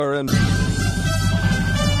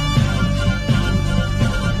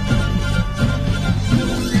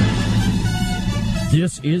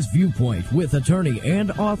This is Viewpoint with attorney and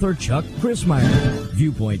author Chuck Crismier.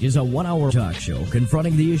 Viewpoint is a one-hour talk show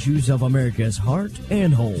confronting the issues of America's heart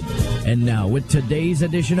and home. And now with today's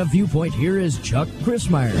edition of Viewpoint, here is Chuck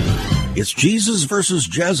Crismier. It's Jesus versus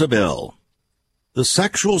Jezebel, the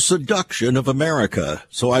sexual seduction of America.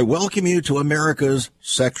 So I welcome you to America's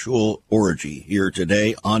sexual orgy here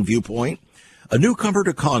today on Viewpoint. A newcomer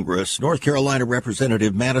to Congress, North Carolina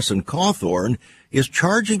Representative Madison Cawthorn, is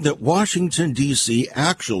charging that Washington, D.C.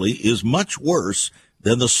 actually is much worse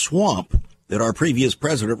than the swamp that our previous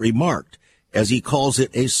president remarked, as he calls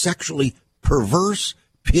it a sexually perverse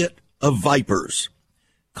pit of vipers.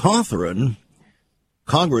 Cawthorn,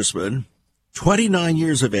 Congressman, 29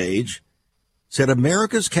 years of age, said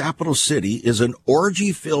America's capital city is an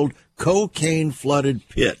orgy-filled, cocaine-flooded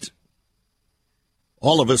pit.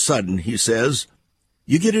 All of a sudden, he says,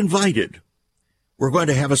 you get invited. We're going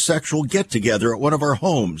to have a sexual get-together at one of our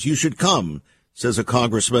homes. You should come, says a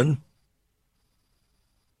congressman.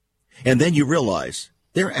 And then you realize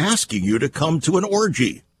they're asking you to come to an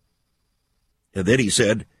orgy. And then he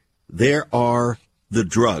said, there are the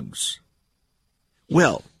drugs.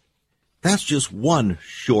 Well, that's just one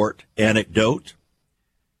short anecdote.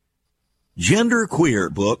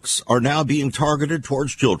 Genderqueer books are now being targeted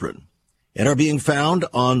towards children and are being found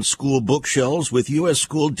on school bookshelves, with U.S.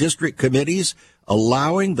 school district committees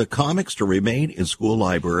allowing the comics to remain in school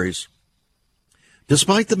libraries.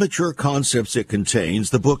 Despite the mature concepts it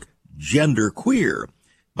contains, the book Genderqueer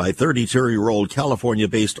by 32-year-old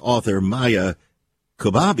California-based author Maya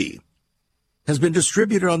Kubabi has been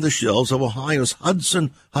distributed on the shelves of Ohio's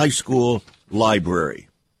Hudson High School library.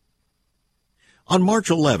 On March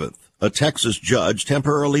 11th, a Texas judge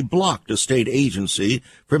temporarily blocked a state agency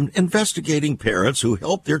from investigating parents who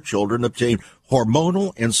helped their children obtain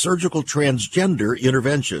hormonal and surgical transgender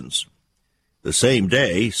interventions. The same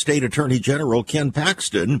day, State Attorney General Ken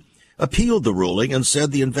Paxton appealed the ruling and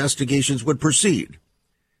said the investigations would proceed.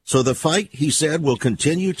 So the fight, he said, will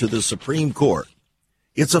continue to the Supreme Court.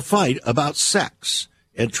 It's a fight about sex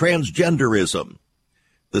and transgenderism.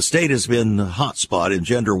 The state has been the hotspot in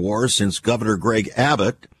gender wars since Governor Greg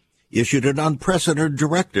Abbott issued an unprecedented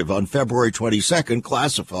directive on February 22nd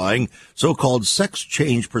classifying so-called sex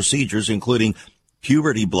change procedures, including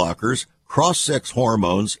puberty blockers, cross-sex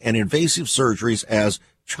hormones, and invasive surgeries, as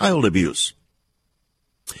child abuse.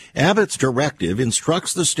 Abbott's directive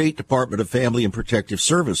instructs the State Department of Family and Protective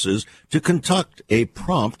Services to conduct a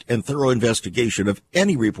prompt and thorough investigation of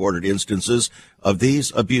any reported instances of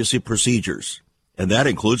these abusive procedures. And that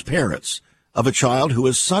includes parents of a child who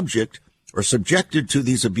is subjected to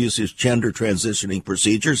these abusive gender transitioning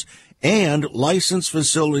procedures and licensed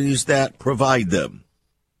facilities that provide them.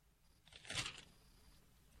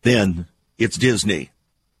 Then it's Disney.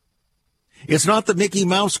 It's not the Mickey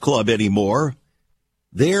Mouse Club anymore.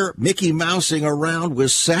 They're Mickey Mousing around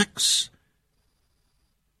with sex.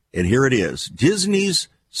 And here it is, Disney's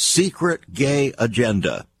secret gay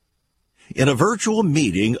agenda. In a virtual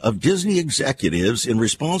meeting of Disney executives in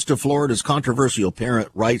response to Florida's controversial parent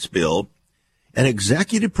rights bill, an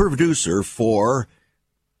executive producer for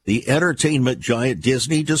the entertainment giant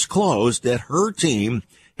Disney disclosed that her team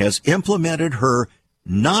has implemented her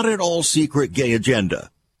not-at-all-secret gay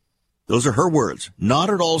agenda. Those are her words,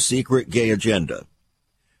 not-at-all-secret gay agenda.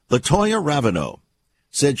 LaToya Ravino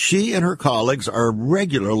said she and her colleagues are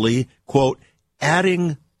regularly, quote,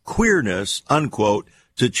 adding queerness, unquote,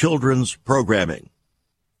 to children's programming.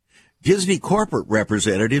 Disney corporate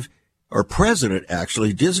representative, or president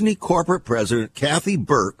actually, Disney corporate president Kathy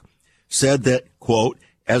Burke said that, quote,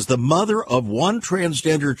 as the mother of one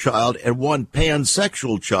transgender child and one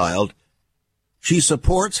pansexual child, she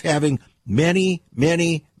supports having many,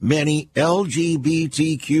 many, many LGBTQIA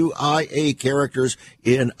characters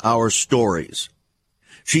in our stories.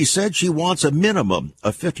 She said she wants a minimum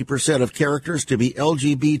of 50% of characters to be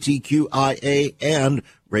LGBTQIA and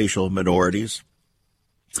racial minorities.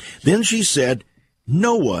 Then she said,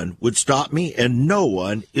 no one would stop me, and no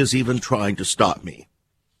one is even trying to stop me.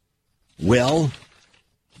 Well,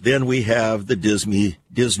 then we have the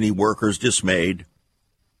Disney workers dismayed.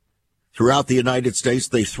 Throughout the United States,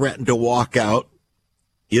 they threatened to walk out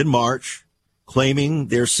in March, claiming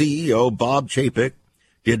their CEO, Bob Chapek,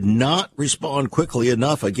 did not respond quickly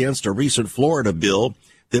enough against a recent Florida bill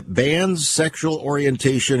that bans sexual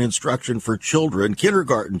orientation instruction for children,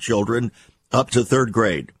 kindergarten children, up to third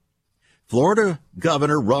grade. Florida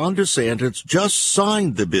Governor Ron DeSantis just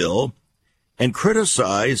signed the bill and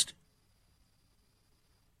criticized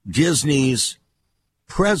Disney's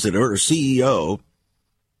president or CEO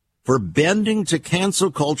for bending to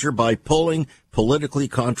cancel culture by pulling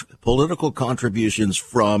political contributions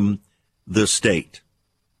from the state.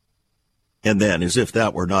 And then, as if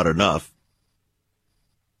that were not enough,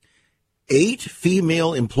 8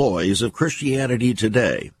 female employees of Christianity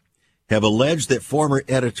Today have alleged that former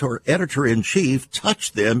editor-in-chief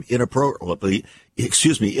touched them inappropriately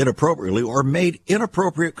or made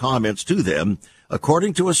inappropriate comments to them,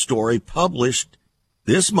 according to a story published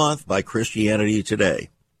this month by Christianity Today.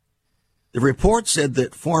 The report said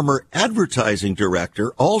that former advertising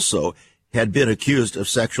director also had been accused of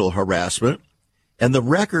sexual harassment, and the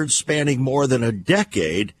records spanning more than a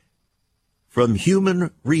decade from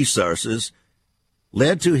Human Resources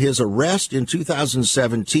led to his arrest in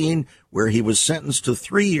 2017, where he was sentenced to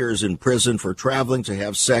 3 years in prison for traveling to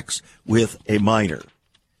have sex with a minor.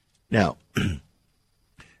 Now,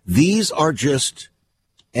 these are just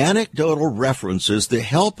anecdotal references that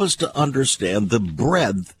help us to understand the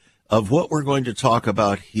breadth of what we're going to talk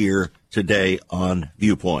about here today on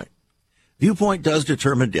Viewpoint. Viewpoint does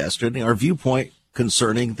determine destiny. Our viewpoint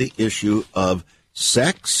concerning the issue of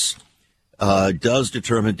sex does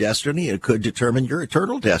determine destiny. It could determine your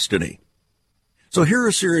eternal destiny. So here are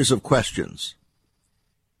a series of questions.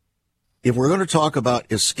 If we're going to talk about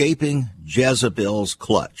escaping Jezebel's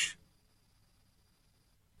clutch,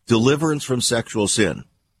 deliverance from sexual sin,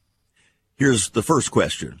 here's the first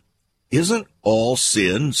question. Isn't all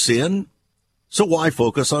sin sin? So why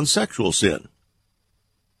focus on sexual sin?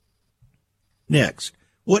 Next,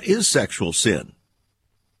 what is sexual sin?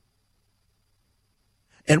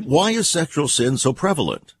 And why is sexual sin so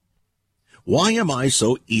prevalent? Why am I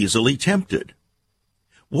so easily tempted?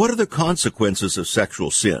 What are the consequences of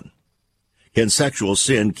sexual sin? Can sexual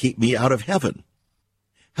sin keep me out of heaven?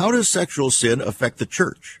 How does sexual sin affect the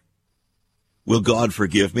church? Will God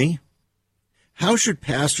forgive me? How should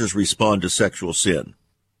pastors respond to sexual sin?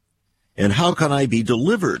 And how can I be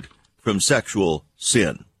delivered from sexual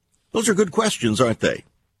sin? Those are good questions, aren't they?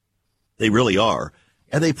 They really are.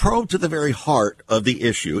 And they probe to the very heart of the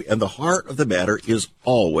issue, and the heart of the matter is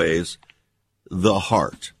always the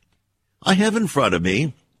heart. I have in front of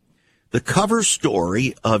me the cover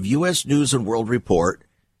story of U.S. News and World Report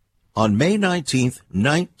on May 19th,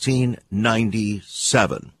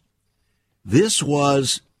 1997. This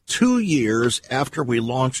was 2 years after we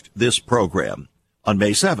launched this program on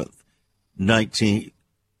May 7th,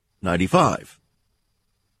 1995.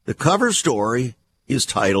 The cover story is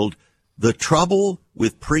titled, "The Trouble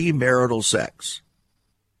with Premarital Sex."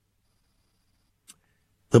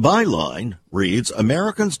 The byline reads,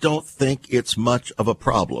 "Americans don't think it's much of a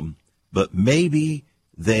problem, but maybe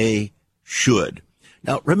they should."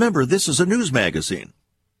 Now, remember, this is a news magazine.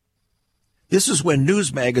 This is when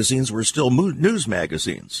news magazines were still news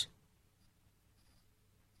magazines.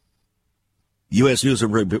 U.S. News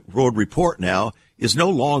and World Report now is no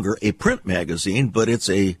longer a print magazine, but it's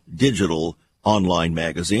a digital online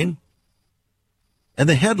magazine. And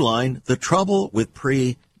the headline, "The Trouble with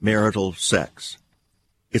Premarital Sex."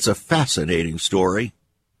 It's a fascinating story.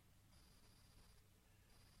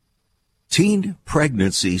 Teen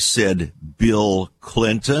pregnancy, said Bill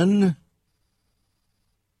Clinton.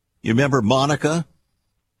 You remember Monica?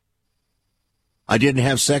 I didn't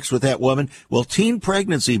have sex with that woman. Well, teen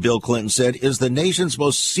pregnancy, Bill Clinton said, is the nation's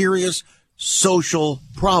most serious social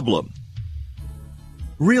problem.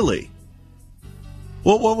 Really?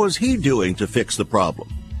 Well, what was he doing to fix the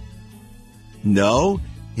problem? No,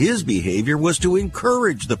 his behavior was to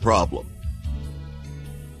encourage the problem.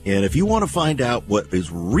 And if you want to find out what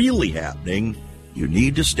is really happening, you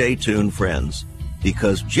need to stay tuned, friends,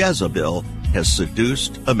 because Jezebel has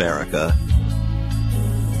seduced America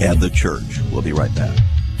and the church. We'll be right back.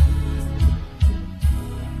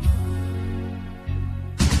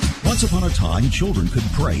 Once upon a time, children could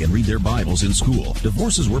pray and read their Bibles in school.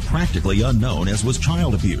 Divorces were practically unknown, as was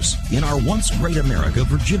child abuse. In our once great America,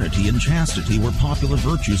 virginity and chastity were popular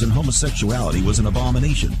virtues and homosexuality was an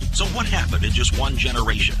abomination. So what happened in just one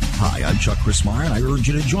generation? Hi, I'm Chuck Chrismeyer, and I urge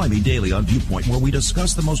you to join me daily on Viewpoint, where we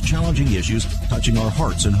discuss the most challenging issues touching our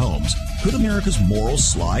hearts and homes. Could America's moral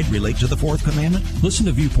slide relate to the fourth commandment? Listen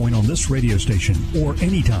to Viewpoint on this radio station or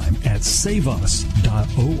anytime at saveus.org.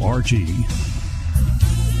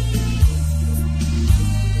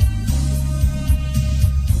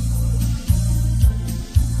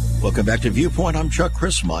 Welcome back to Viewpoint. I'm Chuck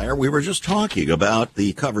Chrismeyer. We were just talking about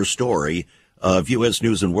the cover story of U.S.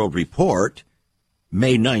 News and World Report,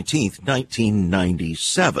 May 19th,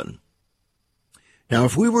 1997. Now,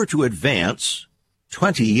 if we were to advance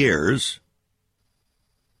 20 years,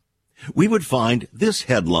 we would find this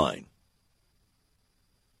headline: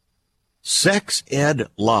 Sex Ed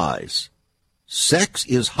Lies. Sex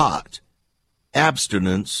is hot.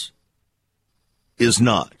 Abstinence is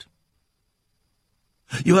not.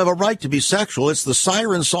 You have a right to be sexual. It's the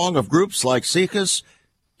siren song of groups like Sikhs,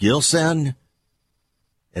 Gilsan,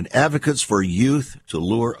 and advocates for youth to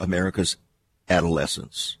lure America's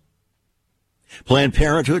adolescents. Planned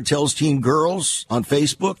Parenthood tells teen girls on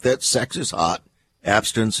Facebook that sex is hot,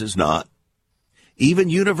 abstinence is not. Even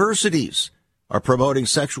universities are promoting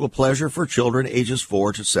sexual pleasure for children ages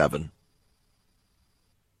 4 to 7.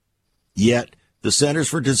 Yet, the Centers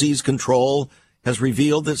for Disease Control has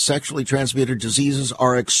revealed that sexually transmitted diseases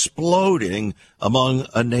are exploding among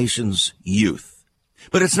a nation's youth.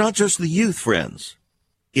 But it's not just the youth, friends.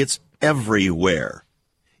 It's everywhere.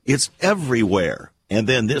 It's everywhere. And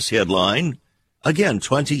then this headline, again,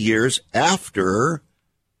 20 years after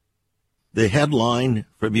the headline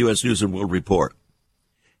from U.S. News and World Report.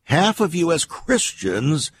 Half of U.S.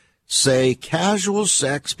 Christians say casual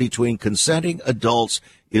sex between consenting adults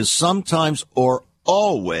is sometimes or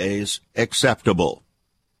always acceptable.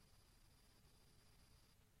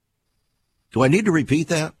 Do I need to repeat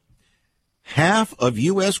that? Half of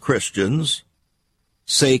U.S. Christians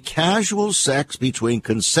say casual sex between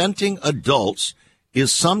consenting adults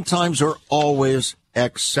is sometimes or always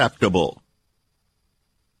acceptable.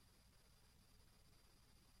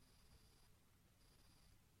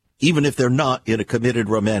 Even if they're not in a committed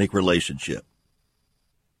romantic relationship.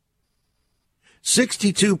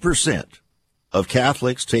 62% of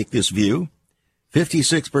Catholics take this view.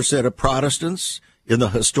 56% of Protestants in the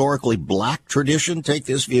historically black tradition take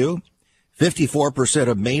this view. 54%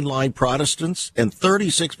 of mainline Protestants and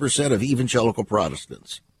 36% of evangelical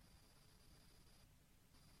Protestants.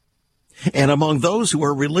 And among those who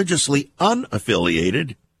are religiously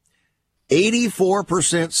unaffiliated,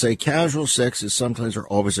 84% say casual sex is sometimes or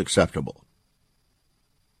always acceptable.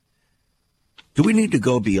 Do we need to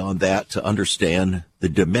go beyond that to understand the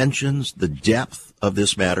dimensions, the depth of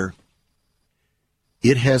this matter?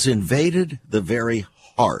 It has invaded the very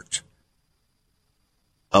heart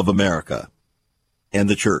of America and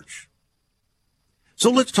the church. So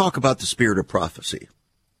let's talk about the spirit of prophecy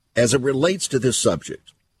as it relates to this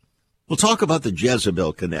subject. We'll talk about the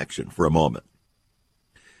Jezebel connection for a moment.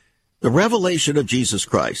 The revelation of Jesus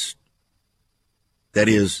Christ, that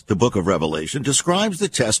is, the book of Revelation, describes the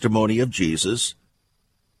testimony of Jesus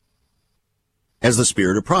as the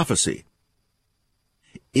spirit of prophecy.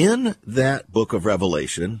 In that book of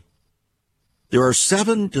Revelation, there are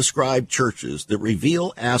 7 described churches that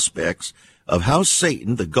reveal aspects of how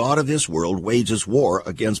Satan, the god of this world, wages war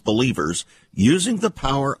against believers using the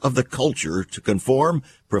power of the culture to conform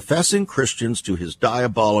professing Christians to his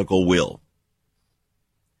diabolical will.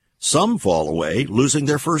 Some fall away, losing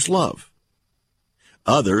their first love.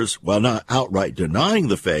 Others, while not outright denying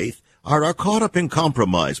the faith, are caught up in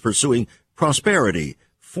compromise, pursuing prosperity,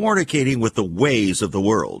 fornicating with the ways of the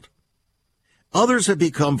world. Others have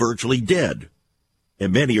become virtually dead,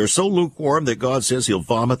 and many are so lukewarm that God says he'll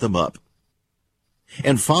vomit them up.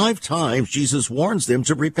 And 5 times Jesus warns them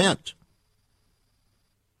to repent.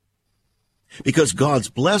 Because God's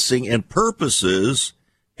blessing and purposes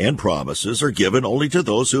and promises are given only to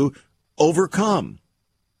those who overcome.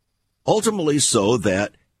 Ultimately so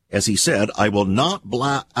that, as he said, I will not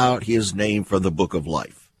blot out his name from the book of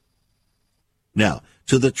life. Now,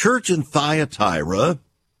 to the church in Thyatira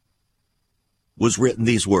was written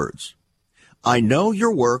these words, I know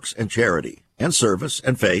your works and charity and service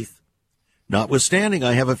and faith. Notwithstanding,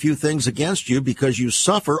 I have a few things against you because you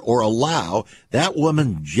suffer or allow that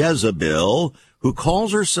woman Jezebel, who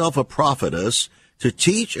calls herself a prophetess, to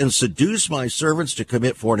teach and seduce my servants to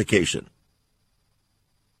commit fornication.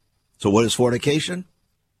 So what is fornication?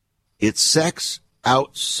 It's sex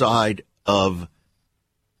outside of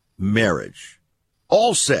marriage.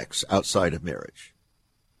 All sex outside of marriage.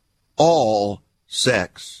 All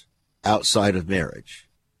sex outside of marriage.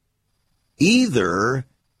 Either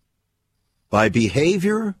by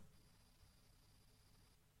behavior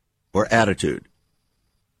or attitude.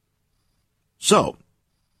 So,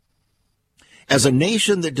 as a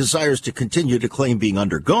nation that desires to continue to claim being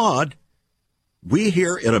under God, we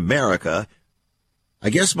here in America, I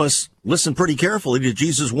guess, must listen pretty carefully to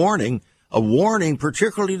Jesus' warning, a warning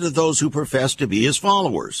particularly to those who profess to be his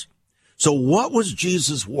followers. So what was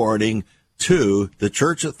Jesus' warning to the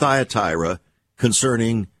church at Thyatira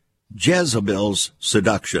concerning Jezebel's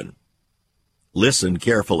seduction? Listen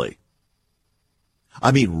carefully.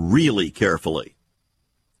 I mean, really carefully.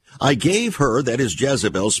 I gave her, that is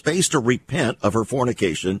Jezebel, space to repent of her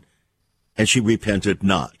fornication, and she repented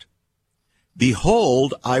not.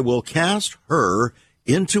 Behold, I will cast her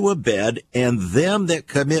into a bed, and them that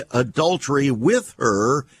commit adultery with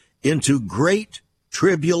her into great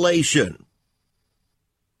tribulation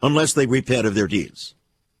unless they repent of their deeds.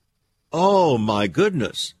 Oh, my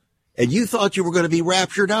goodness. And you thought you were going to be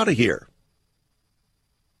raptured out of here.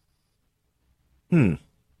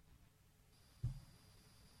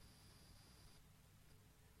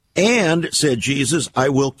 And, said Jesus, I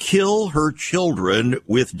will kill her children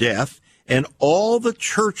with death, and all the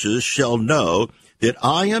churches shall know that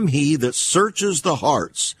I am he that searches the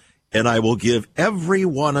hearts, and I will give every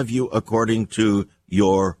one of you according to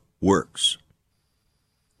your works.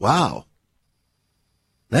 Wow.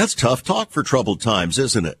 That's tough talk for troubled times,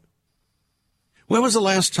 isn't it? When was the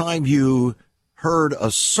last time you heard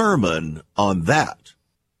a sermon on that?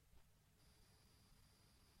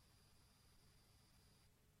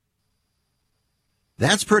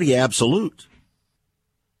 That's pretty absolute.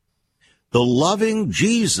 The loving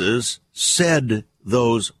Jesus said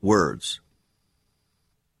those words.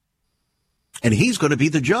 And he's going to be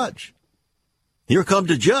the judge. Here come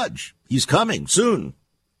to judge. He's coming soon.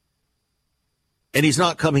 And he's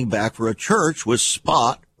not coming back for a church with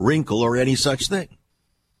spot, wrinkle, or any such thing.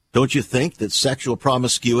 Don't you think that sexual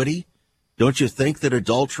promiscuity, don't you think that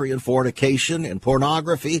adultery and fornication and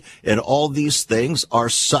pornography and all these things are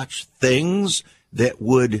such things that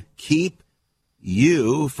would keep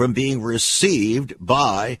you from being received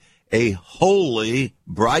by a holy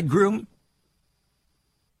bridegroom?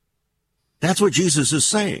 That's what Jesus is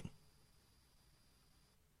saying.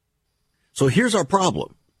 So here's our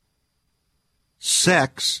problem.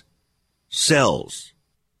 Sex sells.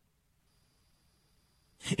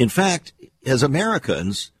 In fact, as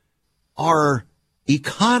Americans, our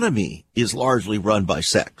economy is largely run by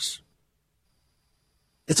sex.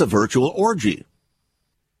 It's a virtual orgy.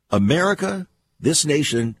 America, this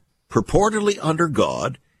nation, purportedly under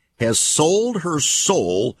God, has sold her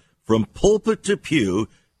soul from pulpit to pew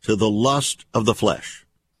to the lust of the flesh.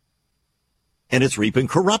 And it's reaping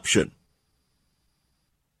corruption.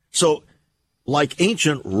 So, like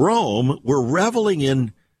ancient Rome, we're reveling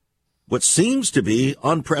in what seems to be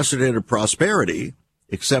unprecedented prosperity,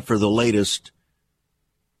 except for the latest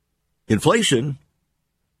inflation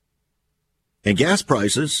and gas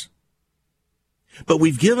prices. But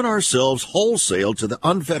we've given ourselves wholesale to the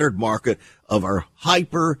unfettered market of our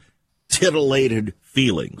hyper-titillated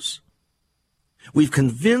feelings. We've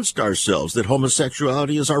convinced ourselves that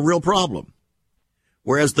homosexuality is our real problem,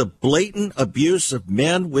 whereas the blatant abuse of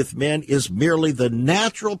men with men is merely the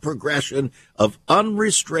natural progression of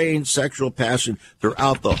unrestrained sexual passion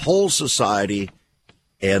throughout the whole society,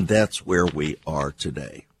 and that's where we are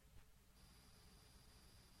today.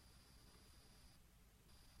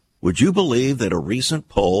 Would you believe that a recent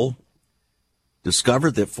poll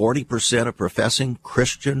discovered that 40% of professing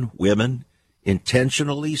Christian women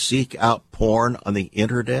intentionally seek out porn on the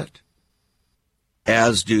internet,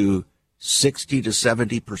 as do 60 to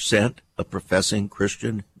 70% of professing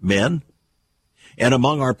Christian men? And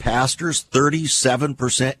among our pastors,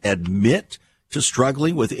 37% admit to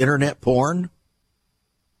struggling with internet porn?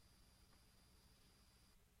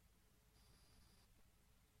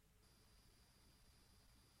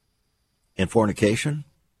 And fornication,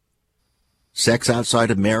 sex outside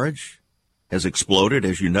of marriage has exploded,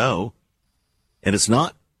 as you know, and it's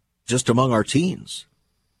not just among our teens.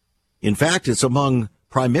 In fact, it's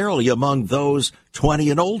primarily among those 20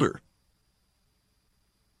 and older.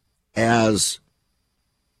 As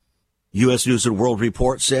U.S. News and World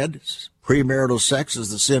Report said, premarital sex is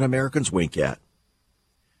the sin Americans wink at.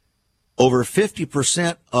 Over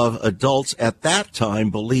 50% of adults at that time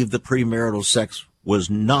believed that premarital sex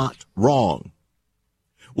was not wrong.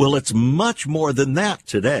 Well, it's much more than that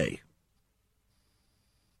today.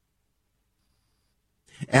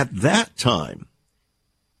 At that time,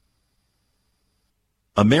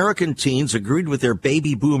 American teens agreed with their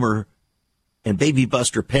baby boomer and baby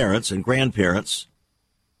buster parents and grandparents.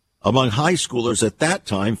 Among high schoolers at that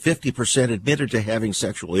time, 50% admitted to having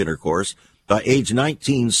sexual intercourse. By age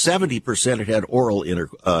 19, 70% had had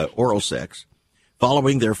oral sex,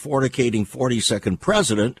 following their fornicating 42nd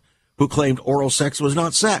president, who claimed oral sex was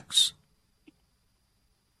not sex.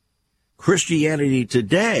 Christianity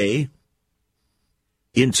Today,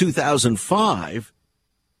 in 2005,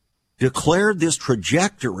 declared this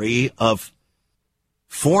trajectory of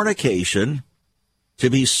fornication to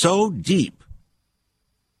be so deep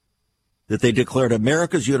that they declared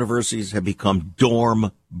America's universities have become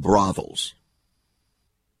dorm brothels.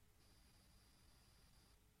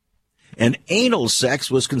 And anal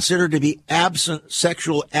sex was considered to be absent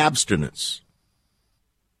sexual abstinence.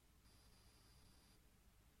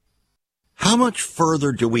 How much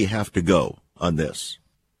further do we have to go on this?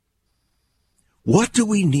 What do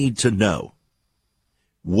we need to know?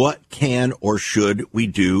 what can or should we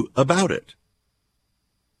do about it?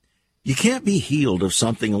 You can't be healed of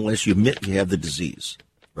something unless you admit you have the disease,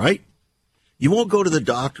 right? You won't go to the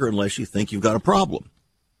doctor unless you think you've got a problem.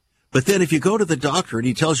 But then if you go to the doctor and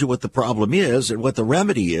he tells you what the problem is and what the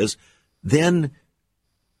remedy is, then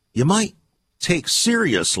you might take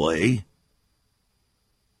seriously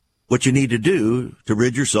what you need to do to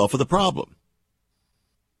rid yourself of the problem.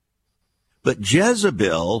 But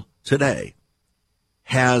Jezebel today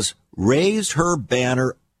has raised her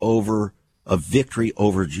banner over a victory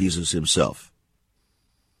over Jesus himself.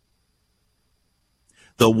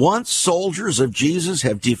 The once soldiers of Jesus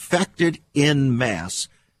have defected en masse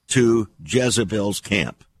to Jezebel's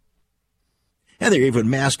camp. And they're even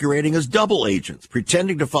masquerading as double agents,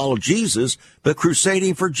 pretending to follow Jesus, but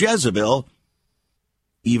crusading for Jezebel,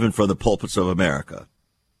 even from the pulpits of America.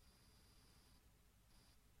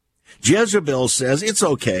 Jezebel says, it's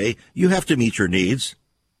okay, you have to meet your needs.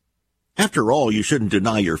 After all, you shouldn't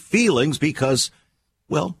deny your feelings because,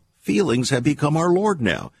 well, feelings have become our Lord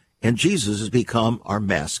now, and Jesus has become our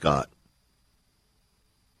mascot.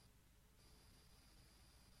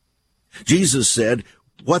 Jesus said,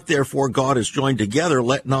 what therefore God has joined together,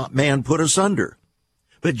 let not man put asunder.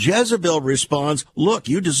 But Jezebel responds, look,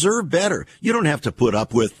 you deserve better. You don't have to put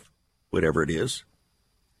up with whatever it is.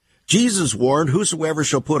 Jesus warned, whosoever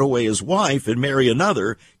shall put away his wife and marry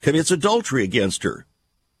another commits adultery against her.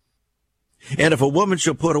 And if a woman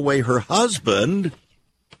shall put away her husband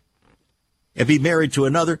and be married to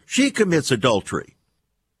another, she commits adultery.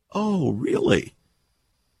 Oh, really?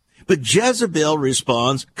 But Jezebel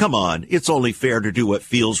responds, come on, it's only fair to do what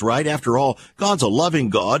feels right. After all, God's a loving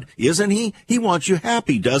God, isn't he? He wants you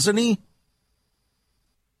happy, doesn't he?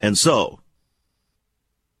 And so,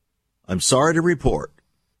 I'm sorry to report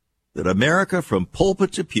that America, from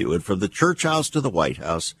pulpit to pew and from the church house to the White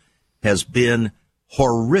House, has been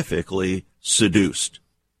horrifically seduced.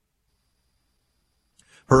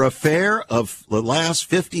 Her affair of the last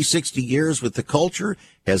 50, 60 years with the culture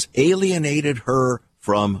has alienated her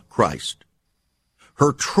from Christ.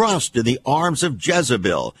 Her trust in the arms of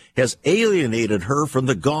Jezebel has alienated her from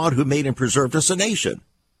the God who made and preserved us a nation.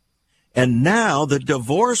 And now the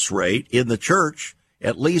divorce rate in the church,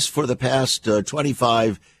 at least for the past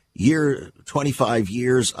 25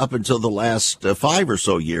 years up until the last 5 or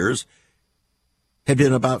so years, had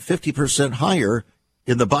been about 50% higher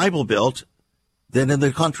in the Bible Belt than in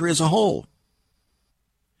the country as a whole.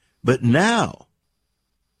 But now,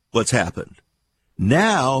 what's happened?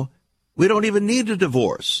 Now, we don't even need a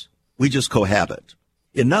divorce. We just cohabit.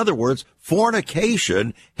 In other words,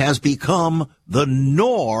 fornication has become the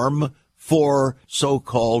norm for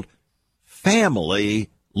so-called family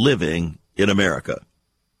living in America.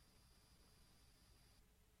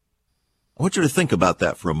 I want you to think about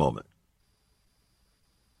that for a moment.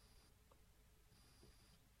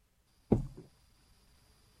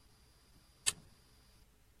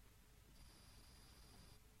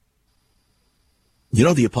 You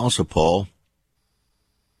know, the Apostle Paul,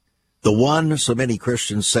 the one so many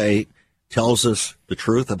Christians say tells us the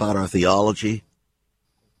truth about our theology.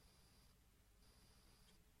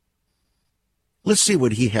 Let's see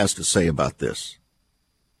what he has to say about this.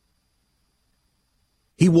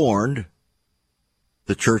 He warned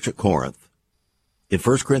the church at Corinth in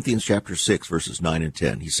 1 Corinthians chapter 6, verses 9 and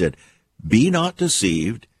 10. He said, be not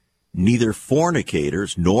deceived, neither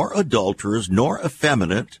fornicators, nor adulterers, nor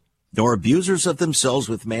effeminate, nor abusers of themselves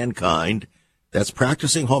with mankind, that's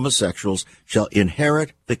practicing homosexuals, shall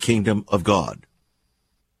inherit the kingdom of God.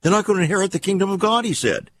 They're not going to inherit the kingdom of God, he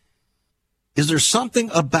said. Is there something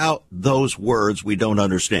about those words we don't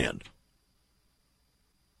understand?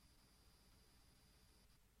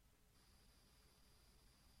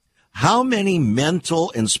 How many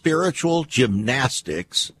mental and spiritual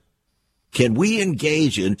gymnastics can we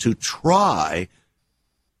engage in to try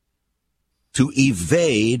to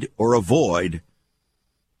evade or avoid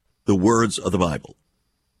the words of the Bible?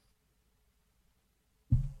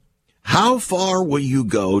 How far will you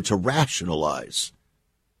go to rationalize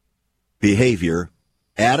behavior,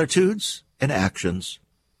 attitudes, and actions?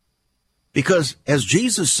 Because, as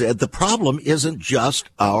Jesus said, the problem isn't just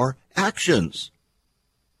our actions.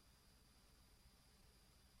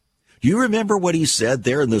 Do you remember what he said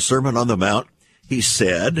there in the Sermon on the Mount? He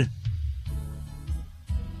said,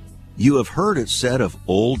 you have heard it said of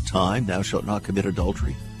old time, thou shalt not commit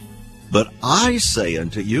adultery. But I say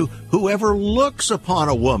unto you, whoever looks upon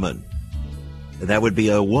a woman, and that would be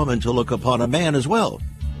a woman to look upon a man as well,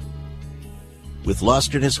 with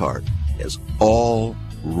lust in his heart, has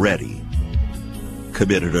already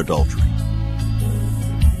committed adultery.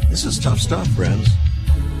 This is tough stuff, friends.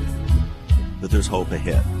 but there's hope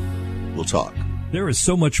ahead. We'll talk. There is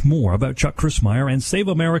so much more about Chuck Christmeyer and Save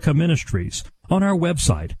America Ministries on our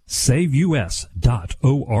website, saveus.org.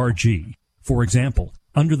 For example,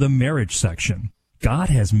 under the marriage section, God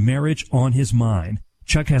has marriage on his mind.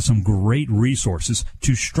 Chuck has some great resources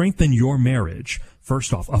to strengthen your marriage.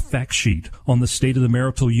 First off, a fact sheet on the state of the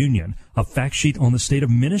marital union, a fact sheet on the state of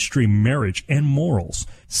ministry, marriage, and morals.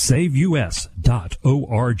 SaveUS.org.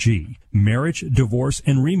 Marriage, divorce,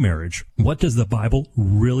 and remarriage. What does the Bible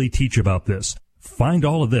really teach about this? Find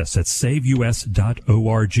all of this at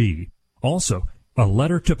SaveUS.org. Also, a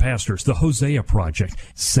letter to pastors, the Hosea Project,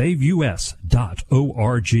 SaveUS.org,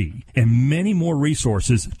 and many more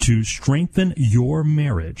resources to strengthen your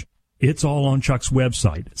marriage. It's all on Chuck's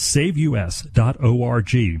website,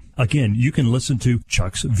 SaveUS.org. Again, you can listen to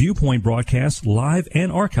Chuck's Viewpoint broadcast live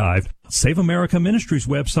and archived. Save America Ministries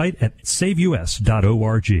website at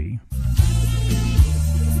SaveUS.org.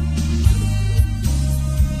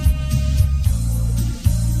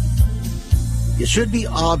 It should be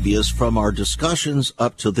obvious from our discussions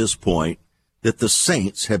up to this point that the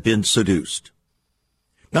saints have been seduced.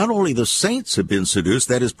 Not only the saints have been seduced,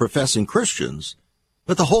 that is, professing Christians,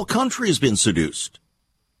 but the whole country has been seduced.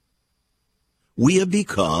 We have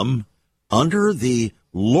become under the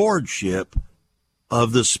lordship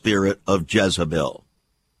of the spirit of Jezebel.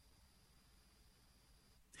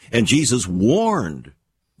 And Jesus warned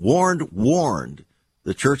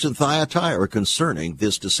the church in Thyatira concerning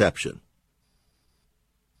this deception.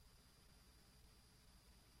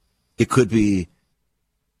 It could be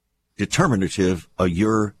determinative of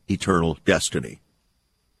your eternal destiny.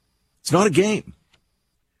 It's not a game.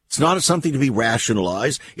 It's not something to be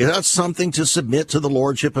rationalized. It's not something to submit to the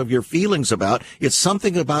lordship of your feelings about. It's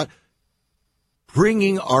something about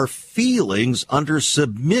bringing our feelings under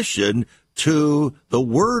submission to the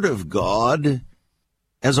Word of God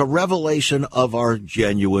as a revelation of our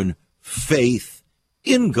genuine faith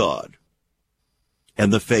in God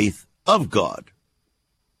and the faith of God.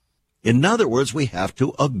 In other words, we have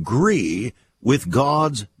to agree with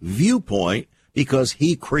God's viewpoint because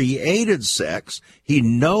he created sex. He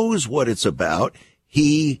knows what it's about.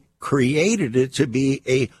 He created it to be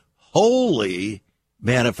a holy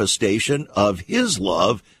manifestation of his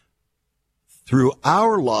love through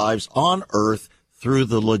our lives on earth through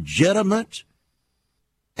the legitimate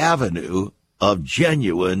avenue of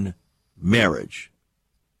genuine marriage.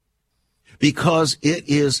 Because it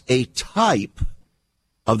is a type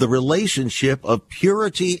of the relationship of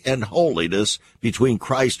purity and holiness between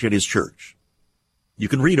Christ and his church. You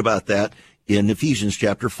can read about that in Ephesians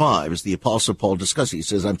chapter 5 as the Apostle Paul discusses. He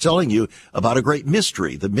says, I'm telling you about a great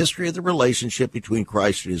mystery, the mystery of the relationship between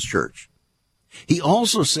Christ and his church. He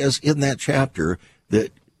also says in that chapter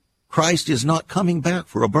that Christ is not coming back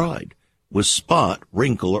for a bride with spot,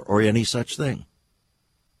 wrinkle, or any such thing.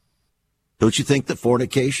 Don't you think that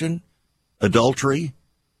fornication, adultery,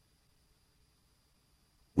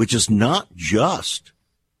 which is not just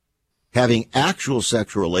having actual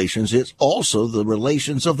sexual relations, it's also the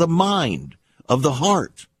relations of the mind, of the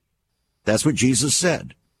heart. That's what Jesus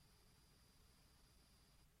said.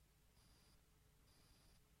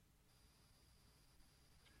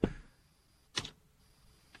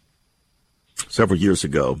 Several years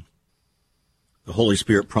ago, the Holy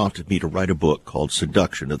Spirit prompted me to write a book called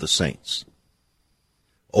Seduction of the Saints.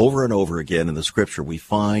 Over and over again in the Scripture, we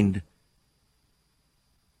find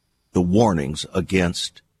the warnings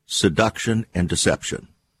against seduction and deception.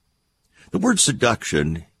 The word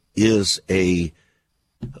seduction is a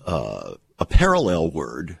parallel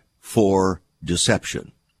word for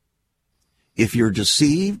deception. If you're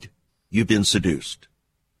deceived, you've been seduced.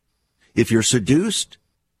 If you're seduced,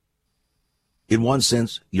 in one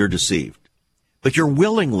sense, you're deceived. But you're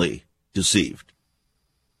willingly deceived.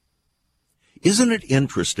 Isn't it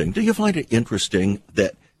interesting? Do you find it interesting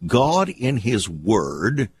that God in his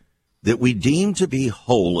word that we deem to be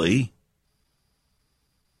holy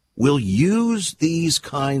will use these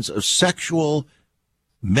kinds of sexual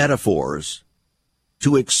metaphors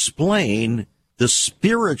to explain the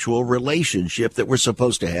spiritual relationship that we're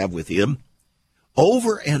supposed to have with him?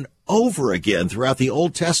 Over and over again throughout the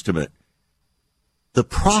Old Testament, the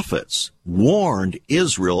prophets warned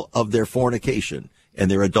Israel of their fornication and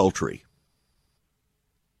their adultery.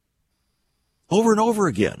 Over and over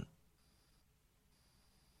again.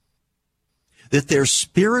 That their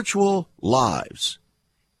spiritual lives,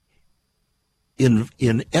 in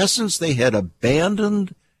essence, they had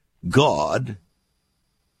abandoned God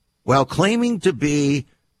while claiming to be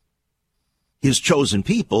his chosen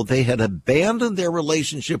people. They had abandoned their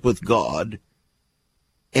relationship with God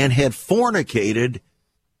and had fornicated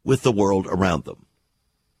with the world around them.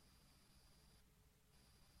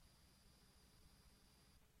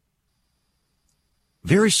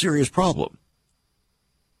 Very serious problem.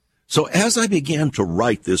 So as I began to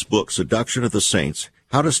write this book, Seduction of the Saints,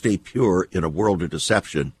 How to Stay Pure in a World of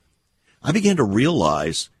Deception, I began to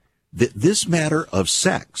realize that this matter of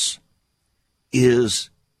sex is,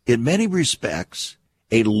 in many respects,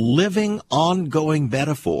 a living, ongoing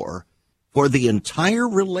metaphor for the entire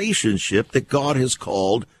relationship that God has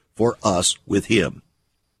called for us with Him.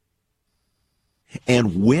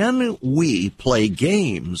 And when we play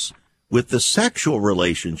games with the sexual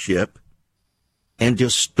relationship and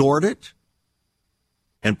distort it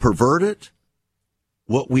and pervert it,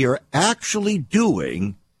 what we are actually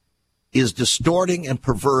doing is distorting and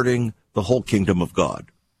perverting the whole kingdom of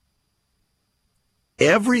God.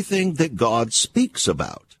 Everything that God speaks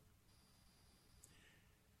about.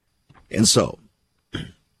 And so,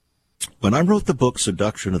 when I wrote the book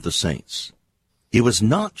Seduction of the Saints, it was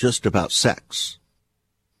not just about sex.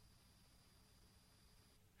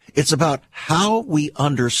 It's about how we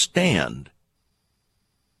understand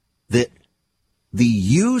that the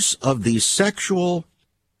use of the sexual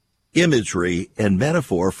imagery and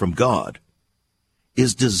metaphor from God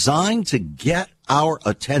is designed to get our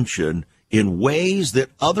attention in ways that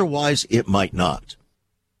otherwise it might not.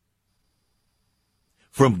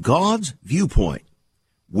 From God's viewpoint,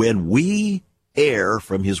 when we err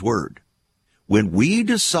from His Word, when we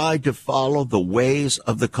decide to follow the ways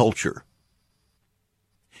of the culture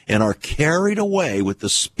and are carried away with the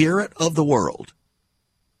spirit of the world,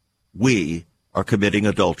 we are committing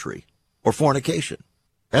adultery or fornication.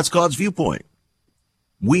 That's God's viewpoint.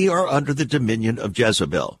 We are under the dominion of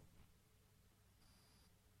Jezebel.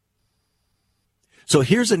 So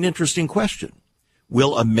here's an interesting question.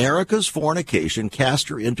 Will America's fornication cast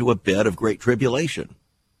her into a bed of great tribulation?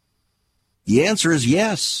 The answer is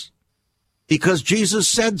yes, because Jesus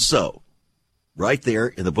said so, right there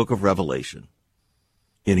in the book of Revelation,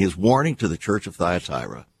 in His warning to the church of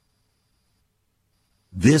Thyatira.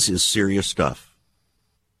 This is serious stuff.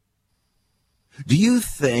 Do you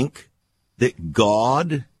think that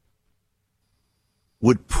God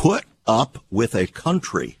would put up with a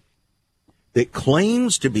country that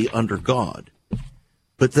claims to be under God,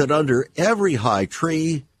 but that under every high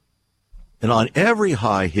tree and on every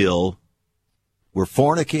high hill we're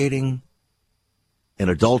fornicating and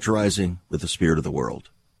adulterizing with the spirit of the world?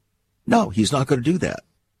 No, He's not going to do that.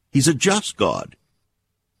 He's a just God.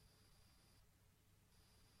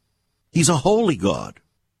 He's a holy God.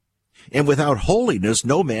 And without holiness,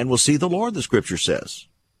 no man will see the Lord, the Scripture says.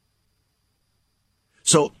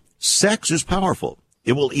 So sex is powerful.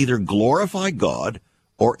 It will either glorify God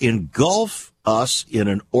or engulf us in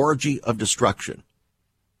an orgy of destruction.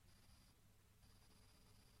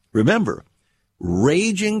 Remember,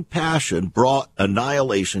 raging passion brought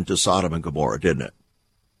annihilation to Sodom and Gomorrah, didn't it?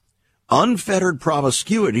 Unfettered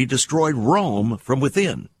promiscuity destroyed Rome from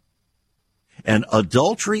within. And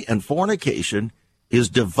adultery and fornication is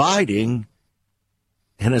dividing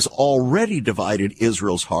and has already divided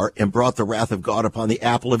Israel's heart and brought the wrath of God upon the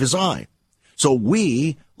apple of His eye. So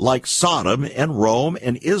we, like Sodom and Rome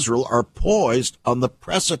and Israel, are poised on the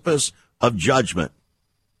precipice of judgment.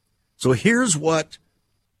 So here's what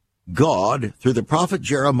God, through the prophet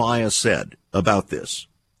Jeremiah, said about this.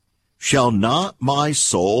 Shall not my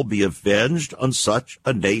soul be avenged on such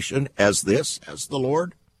a nation as this, as the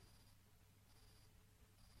Lord?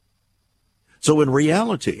 So in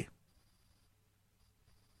reality,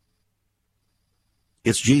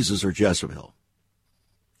 it's Jesus or Jezebel.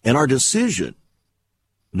 And our decision,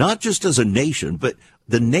 not just as a nation, but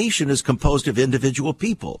the nation is composed of individual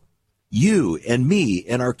people, you and me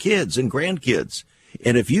and our kids and grandkids.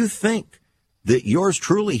 And if you think that yours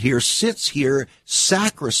truly here sits here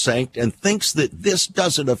sacrosanct and thinks that this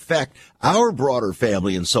doesn't affect our broader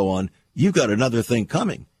family and so on, you've got another thing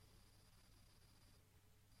coming.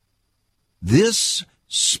 This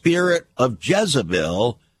spirit of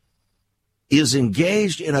Jezebel is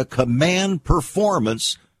engaged in a command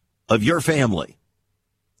performance of your family,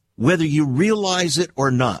 whether you realize it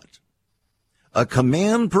or not. A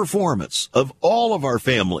command performance of all of our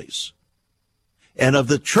families and of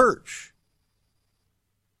the church.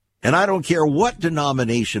 And I don't care what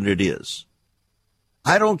denomination it is.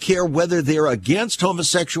 I don't care whether they're against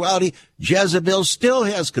homosexuality. Jezebel still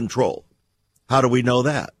has control. How do we know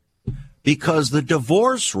that? Because the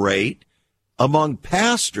divorce rate among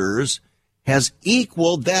pastors has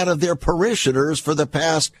equaled that of their parishioners for the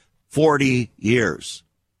past 40 years.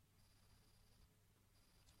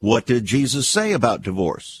 What did Jesus say about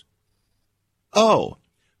divorce? Oh,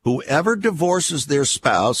 whoever divorces their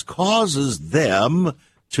spouse causes them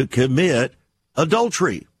to commit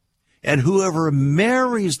adultery. And whoever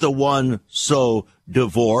marries the one so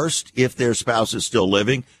divorced, if their spouse is still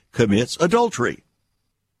living, commits adultery.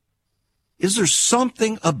 Is there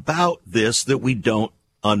something about this that we don't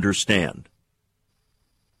understand?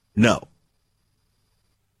 No.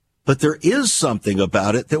 But there is something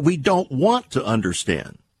about it that we don't want to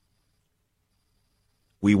understand.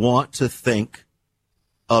 We want to think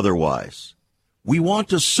otherwise. We want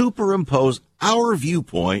to superimpose our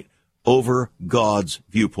viewpoint over God's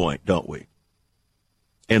viewpoint, don't we?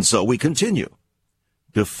 And so we continue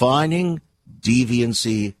defining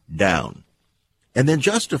deviancy down and then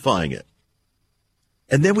justifying it.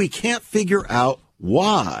 And then we can't figure out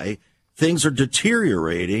why things are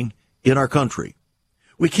deteriorating in our country.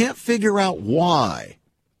 We can't figure out why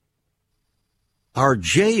our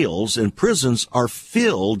jails and prisons are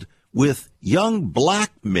filled with young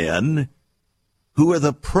black men who are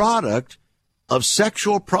the product of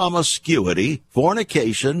sexual promiscuity,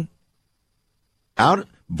 fornication,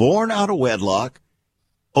 born out of wedlock.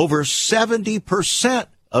 Over 70%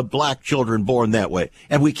 of black children born that way.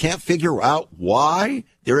 And we can't figure out why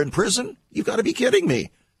they're in prison? You've got to be kidding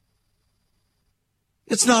me.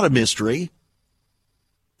 It's not a mystery.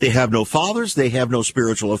 They have no fathers, they have no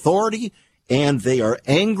spiritual authority, and they are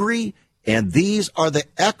angry, and these are the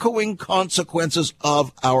echoing consequences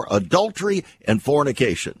of our adultery and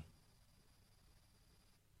fornication.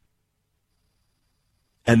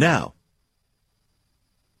 And now,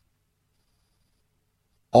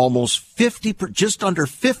 just under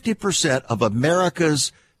 50% of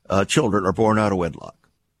America's children are born out of wedlock.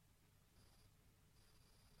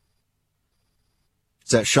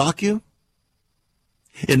 Does that shock you?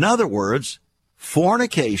 In other words,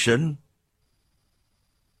 fornication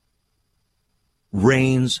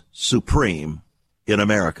reigns supreme in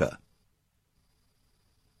America.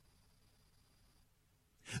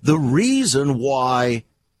 The reason why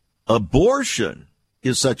abortion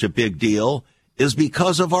is such a big deal is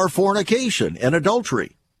because of our fornication and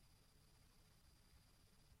adultery.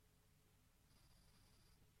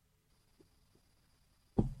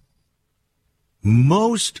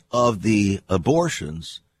 Most of the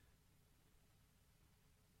abortions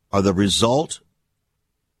are the result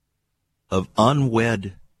of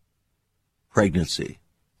unwed pregnancy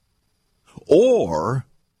or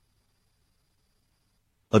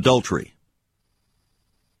adultery.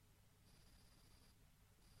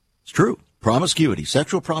 It's true. Promiscuity,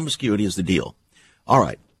 sexual promiscuity is the deal. All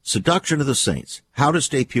right. Seduction of the saints, how to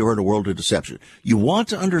stay pure in a world of deception. You want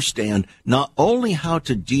to understand not only how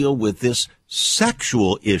to deal with this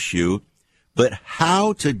sexual issue, but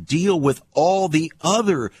how to deal with all the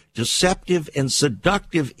other deceptive and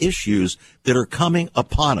seductive issues that are coming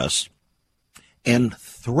upon us and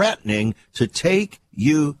threatening to take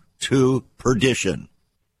you to perdition.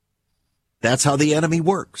 That's how the enemy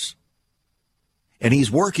works. And he's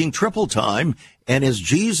working triple time, and as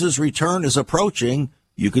Jesus' return is approaching,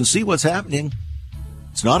 you can see what's happening.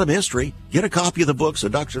 It's not a mystery. Get a copy of the book,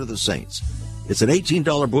 Seduction of the Saints. It's an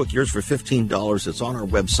 $18 book, yours for $15. It's on our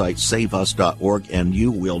website, saveus.org, and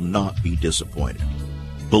you will not be disappointed.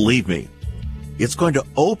 Believe me, it's going to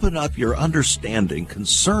open up your understanding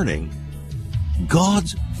concerning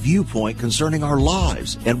God's viewpoint concerning our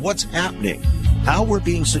lives and what's happening, how we're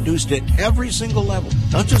being seduced at every single level,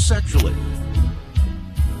 not just sexually.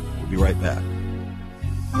 We'll be right back.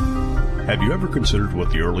 Have you ever considered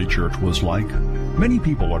what the early church was like? Many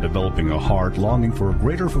people are developing a heart longing for a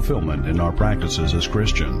greater fulfillment in our practices as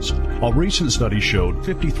Christians. A recent study showed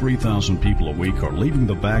 53,000 people a week are leaving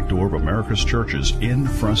the back door of America's churches in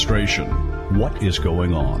frustration. What is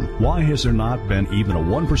going on? Why has there not been even a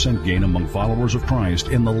 1% gain among followers of Christ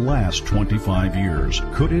in the last 25 years?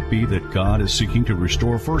 Could it be that God is seeking to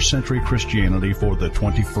restore first century Christianity for the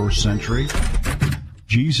 21st century?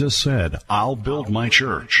 Jesus said, I'll build my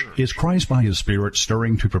church. Is Christ by His Spirit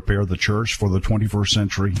stirring to prepare the church for the 21st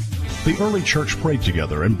century? The early church prayed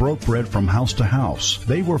together and broke bread from house to house.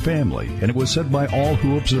 They were family, and it was said by all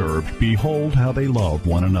who observed, behold how they love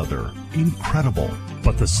one another. Incredible.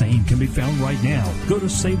 But the same can be found right now. Go to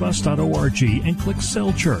saveus.org and click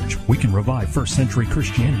Cell Church. We can revive first century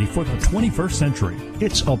Christianity for the 21st century.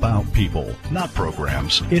 It's about people, not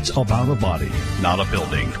programs. It's about a body, not a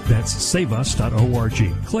building. That's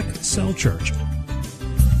saveus.org. Click Cell Church.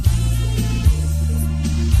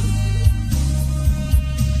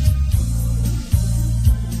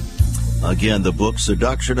 Again, the book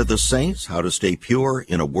Seduction of the Saints, How to Stay Pure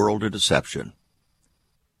in a World of Deception.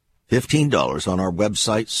 $15 on our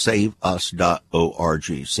website, saveus.org.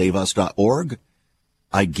 Saveus.org.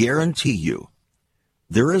 I guarantee you,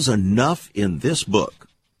 there is enough in this book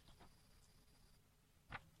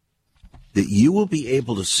that you will be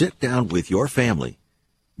able to sit down with your family.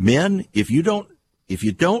 Men, if you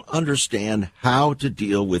don't understand how to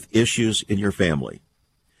deal with issues in your family,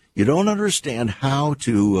 you don't understand how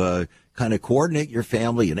to kind of coordinate your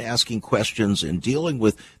family and asking questions and dealing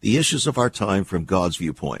with the issues of our time from God's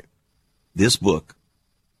viewpoint, this book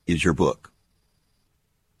is your book.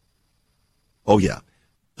 Oh, yeah.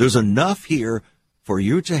 There's enough here for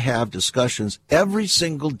you to have discussions every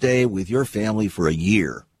single day with your family for a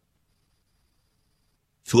year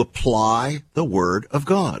to apply the Word of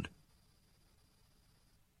God.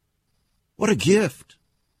 What a gift.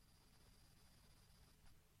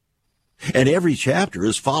 And every chapter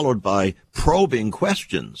is followed by probing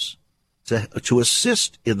questions to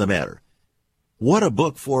assist in the matter. What a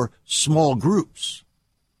book for small groups.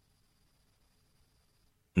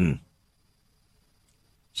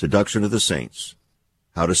 Seduction of the Saints.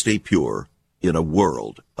 How to Stay Pure in a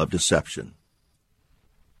World of Deception.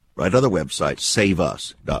 Right on the website,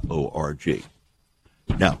 saveus.org.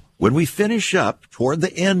 Now, when we finish up toward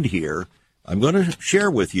the end here, I'm going to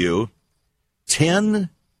share with you 10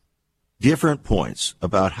 different points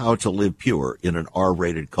about how to live pure in an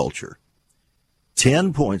R-rated culture.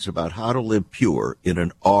 10 points about how to live pure in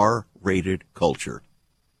an R-rated culture.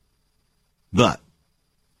 But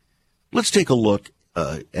let's take a look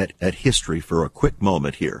at history for a quick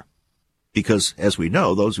moment here. Because, as we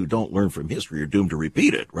know, those who don't learn from history are doomed to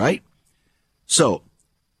repeat it, right? So,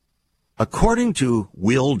 according to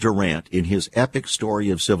Will Durant in his epic story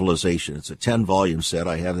of civilization, it's a 10-volume set,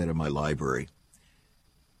 I have that in my library,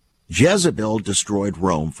 Jezebel destroyed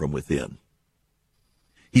Rome from within.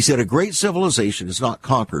 He said, a great civilization is not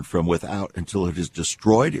conquered from without until it has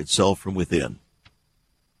destroyed itself from within.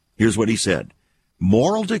 Here's what he said.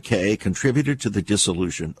 Moral decay contributed to the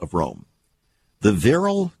dissolution of Rome. The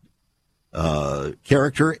virile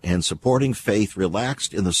character and supporting faith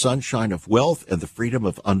relaxed in the sunshine of wealth and the freedom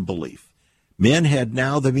of unbelief. Men had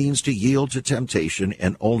now the means to yield to temptation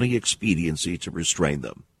and only expediency to restrain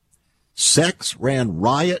them. Sex ran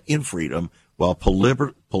riot in freedom while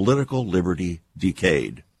political liberty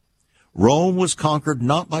decayed. Rome was conquered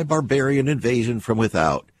not by barbarian invasion from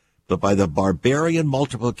without, but by the barbarian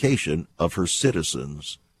multiplication of her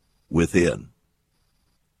citizens within.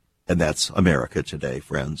 And that's America today,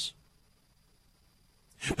 friends.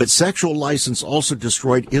 But sexual license also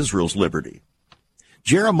destroyed Israel's liberty.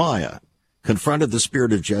 Jeremiah confronted the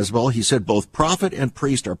spirit of Jezebel. He said, both prophet and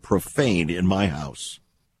priest are profane in my house,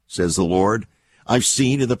 says the Lord. I've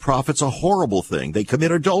seen in the prophets a horrible thing. They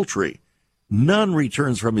commit adultery. None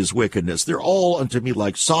returns from his wickedness. They're all unto me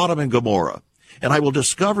like Sodom and Gomorrah. And I will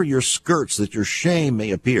discover your skirts that your shame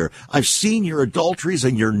may appear. I've seen your adulteries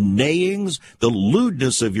and your neighings, the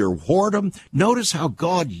lewdness of your whoredom. Notice how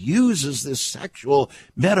God uses this sexual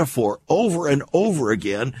metaphor over and over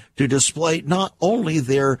again to display not only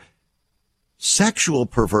their sexual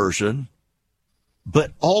perversion,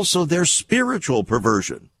 but also their spiritual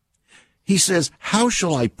perversion. He says, how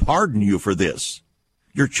shall I pardon you for this?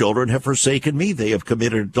 Your children have forsaken me. They have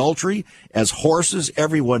committed adultery. As horses,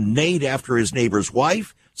 everyone neighed after his neighbor's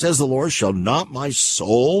wife. Says the Lord, shall not my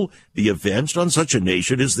soul be avenged on such a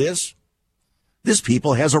nation as this? This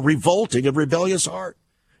people has a revolting and rebellious heart.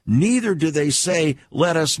 Neither do they say,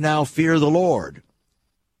 let us now fear the Lord.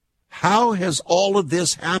 How has all of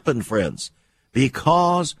this happened, friends?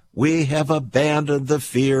 Because we have abandoned the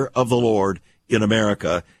fear of the Lord in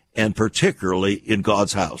America, and particularly in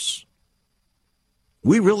God's house.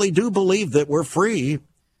 We really do believe that we're free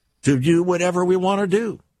to do whatever we want to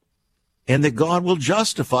do, and that God will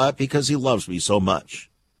justify it because he loves me so much.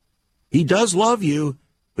 He does love you,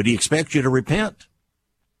 but he expects you to repent.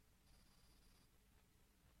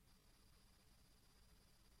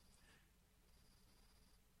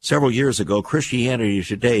 Several years ago, Christianity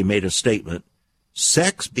Today made a statement.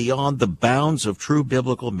 Sex beyond the bounds of true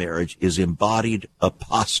biblical marriage is embodied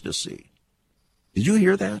apostasy. Did you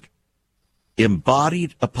hear that?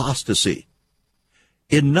 Embodied apostasy.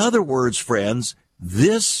 In other words, friends,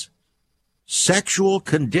 this sexual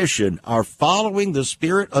condition, our following the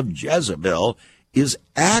spirit of Jezebel, is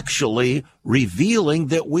actually revealing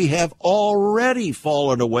that we have already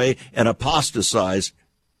fallen away and apostatized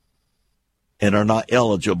and are not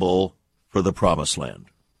eligible for the promised land.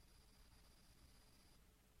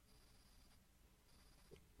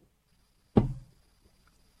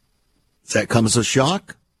 Does that come as a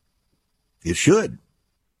shock? It should,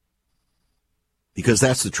 because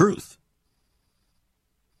that's the truth.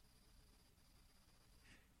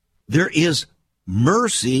 There is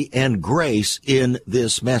mercy and grace in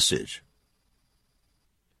this message.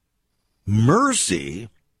 Mercy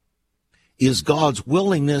is God's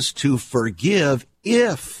willingness to forgive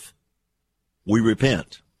if we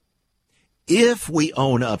repent. If we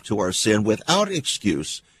own up to our sin without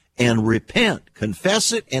excuse and repent,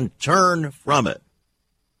 confess it, and turn from it,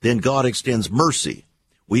 then God extends mercy.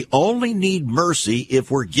 We only need mercy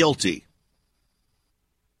if we're guilty.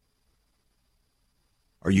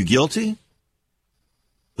 Are you guilty?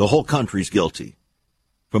 The whole country's guilty,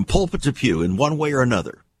 from pulpit to pew, in one way or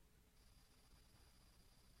another.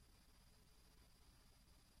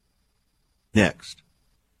 Next.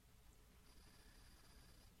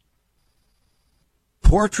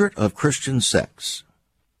 Portrait of Christian sex.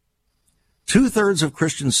 2/3 of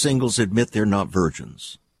Christian singles admit they're not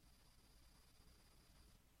virgins.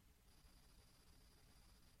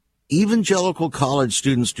 Evangelical college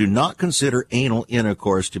students do not consider anal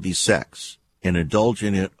intercourse to be sex and indulge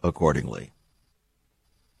in it accordingly.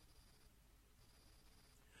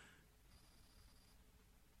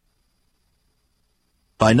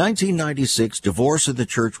 By 1996, divorce in the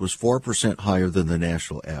church was 4% higher than the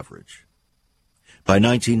national average. By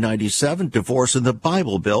 1997, divorce in the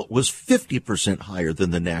Bible Belt was 50% higher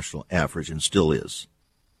than the national average and still is.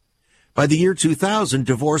 By the year 2000,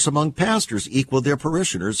 divorce among pastors equaled their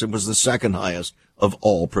parishioners and was the second highest of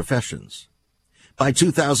all professions. By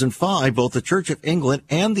 2005, both the Church of England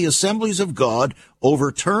and the Assemblies of God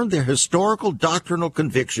overturned their historical doctrinal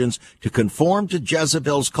convictions to conform to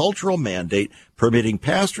Jezebel's cultural mandate, permitting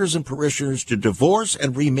pastors and parishioners to divorce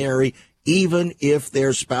and remarry even if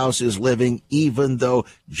their spouse is living, even though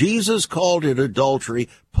Jesus called it adultery,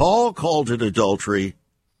 Paul called it adultery.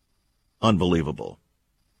 Unbelievable.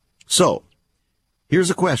 So,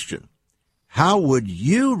 here's a question. How would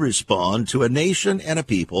you respond to a nation and a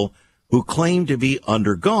people who claim to be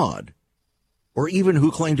under God, or even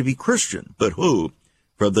who claim to be Christian, but who,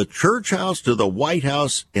 from the church house to the White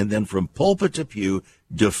House and then from pulpit to pew,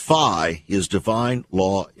 defy his divine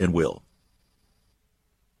law and will?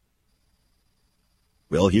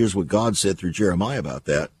 Well, here's what God said through Jeremiah about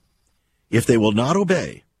that. If they will not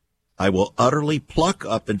obey, I will utterly pluck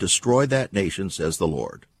up and destroy that nation, says the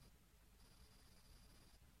Lord.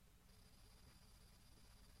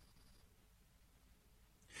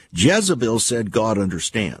 Jezebel said God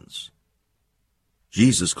understands.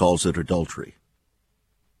 Jesus calls it adultery.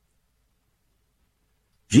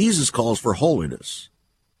 Jesus calls for holiness.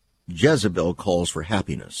 Jezebel calls for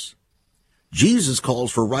happiness. Jesus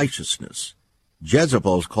calls for righteousness.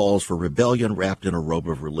 Jezebel calls for rebellion wrapped in a robe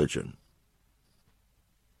of religion.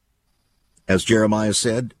 As Jeremiah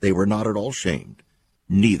said, they were not at all shamed.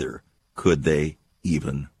 Neither could they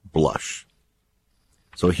even blush.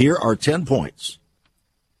 So here are 10 points.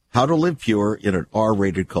 How to live pure in an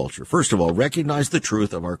R-rated culture. First of all, recognize the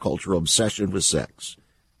truth of our cultural obsession with sex,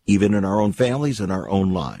 even in our own families and our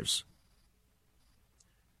own lives.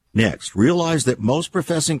 Next, realize that most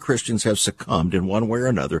professing Christians have succumbed in one way or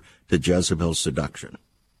another to Jezebel's seduction.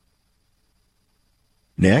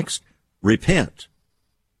 Next, repent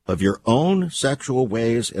of your own sexual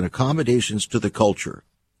ways and accommodations to the culture,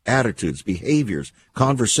 attitudes, behaviors,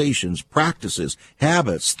 conversations, practices,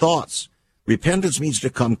 habits, thoughts. Repentance means to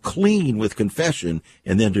come clean with confession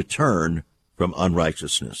and then to turn from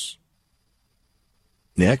unrighteousness.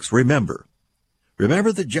 Next, remember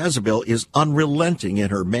that Jezebel is unrelenting in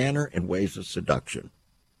her manner and ways of seduction.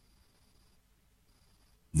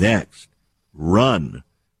 Next, run.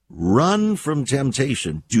 Run from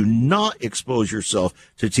temptation. Do not expose yourself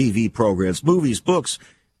to TV programs, movies, books,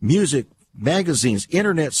 music, magazines,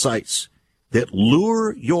 internet sites that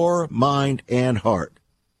lure your mind and heart.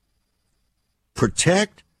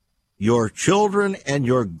 Protect your children and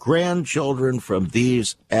your grandchildren from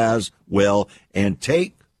these as well, and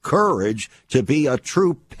take courage to be a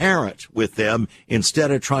true parent with them instead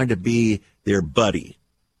of trying to be their buddy.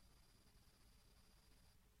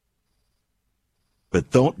 But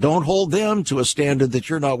don't hold them to a standard that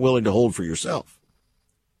you're not willing to hold for yourself.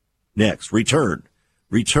 Next, return.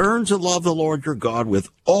 Return to love the Lord your God with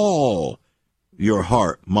all your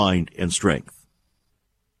heart, mind, and strength.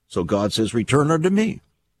 So God says, return unto me,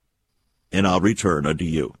 and I'll return unto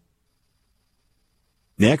you.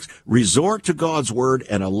 Next, resort to God's word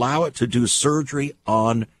and allow it to do surgery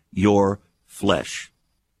on your flesh.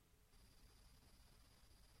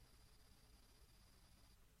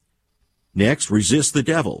 Next, resist the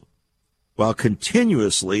devil while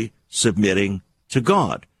continuously submitting to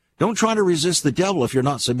God. Don't try to resist the devil if you're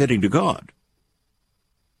not submitting to God.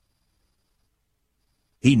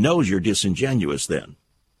 He knows you're disingenuous then.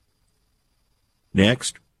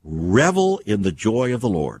 Next, revel in the joy of the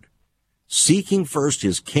Lord, seeking first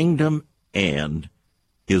his kingdom and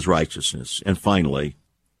his righteousness. And finally,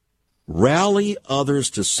 rally others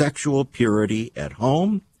to sexual purity at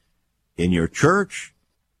home, in your church,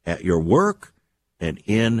 at your work, and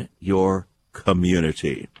in your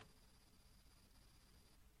community.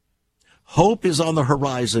 Hope is on the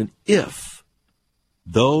horizon if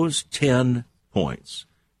those 10 points,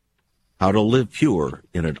 how to live pure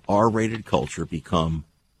in an R-rated culture, become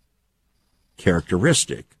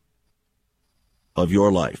characteristic of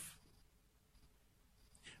your life.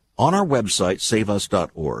 On our website,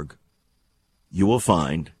 saveus.org, you will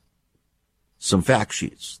find some fact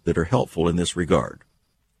sheets that are helpful in this regard.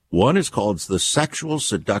 One is called The Sexual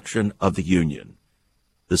Seduction of the Union.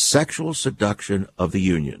 The Sexual Seduction of the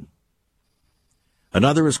Union.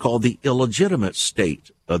 Another is called The Illegitimate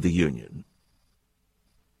State of the Union.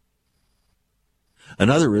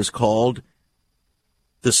 Another is called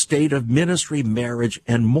The State of Ministry, Marriage,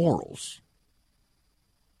 and Morals.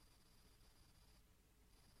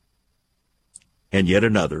 And yet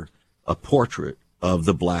another, A Portrait of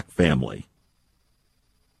the Black Family.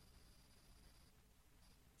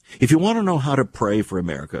 If you want to know how to pray for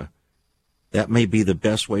America, that may be the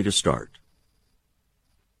best way to start.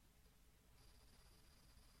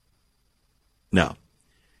 Now,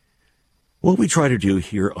 what we try to do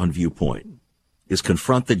here on Viewpoint is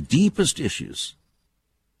confront the deepest issues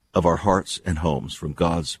of our hearts and homes from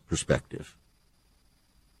God's perspective.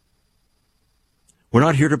 We're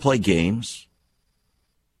not here to play games.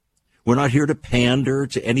 We're not here to pander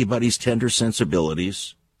to anybody's tender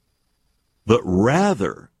sensibilities, but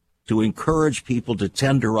rather to encourage people to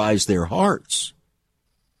tenderize their hearts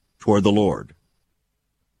toward the Lord,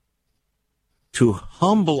 to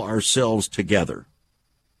humble ourselves together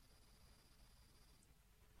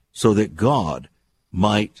so that God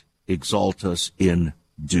might exalt us in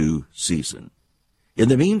due season. In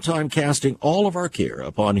the meantime, casting all of our care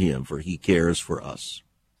upon him, for he cares for us.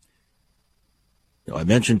 Now, I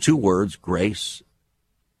mentioned two words, grace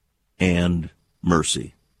and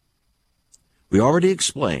mercy. We already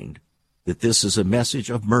explained that this is a message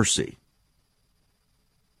of mercy.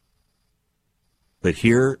 But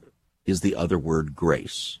here is the other word,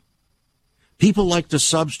 grace. People like to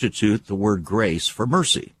substitute the word grace for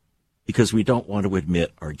mercy because we don't want to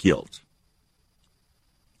admit our guilt.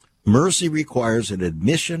 Mercy requires an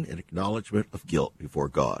admission and acknowledgement of guilt before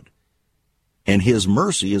God. And his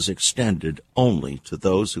mercy is extended only to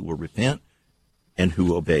those who will repent and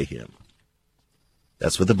who obey him.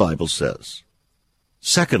 That's what the Bible says.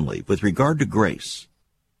 Secondly, with regard to grace,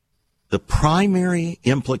 the primary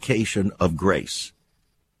implication of grace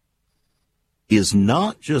is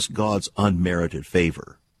not just God's unmerited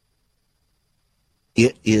favor.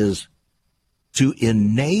 It is to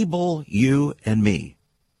enable you and me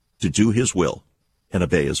to do his will and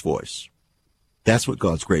obey his voice. That's what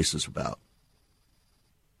God's grace is about.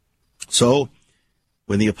 So,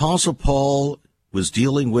 when the Apostle Paul was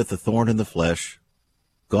dealing with the thorn in the flesh,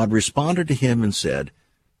 God responded to him and said,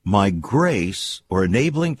 my grace or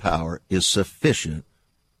enabling power is sufficient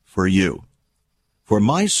for you. For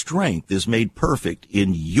my strength is made perfect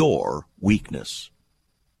in your weakness.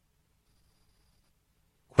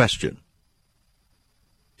 Question.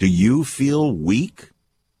 Do you feel weak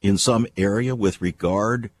in some area with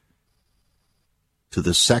regard to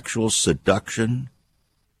the sexual seduction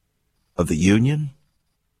of the union?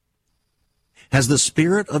 Has the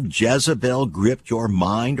spirit of Jezebel gripped your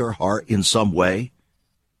mind or heart in some way?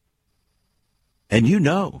 And you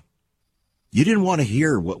know, you didn't want to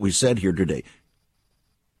hear what we said here today.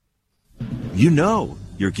 You know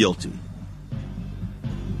you're guilty.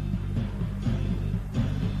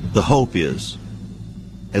 The hope is,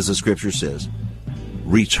 as the scripture says,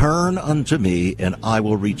 return unto me and I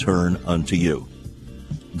will return unto you.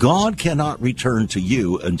 God cannot return to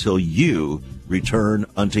you until you return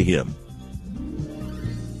unto him.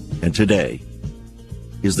 And today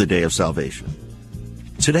is the day of salvation.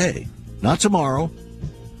 Today, not tomorrow.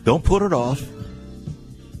 Don't put it off.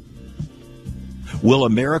 Will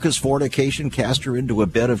America's fornication cast her into a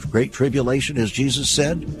bed of great tribulation, as Jesus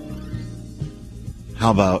said?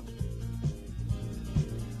 How about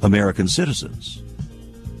American citizens?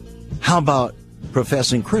 How about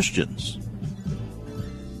professing Christians?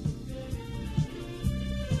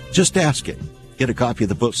 Just ask it. Get a copy of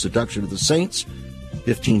the book, Seduction of the Saints.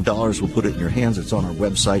 $15. We'll put it in your hands. It's on our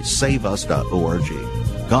website,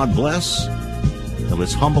 saveus.org. God bless, and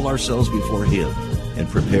let's humble ourselves before him and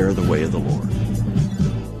prepare the way of the Lord.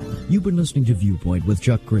 You've been listening to Viewpoint with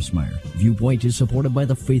Chuck Chrismeyer. Viewpoint is supported by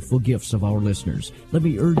the faithful gifts of our listeners. Let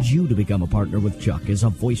me urge you to become a partner with Chuck as a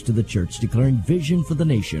voice to the church declaring vision for the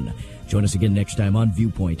nation. Join us again next time on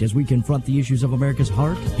Viewpoint as we confront the issues of America's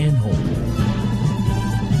heart and home.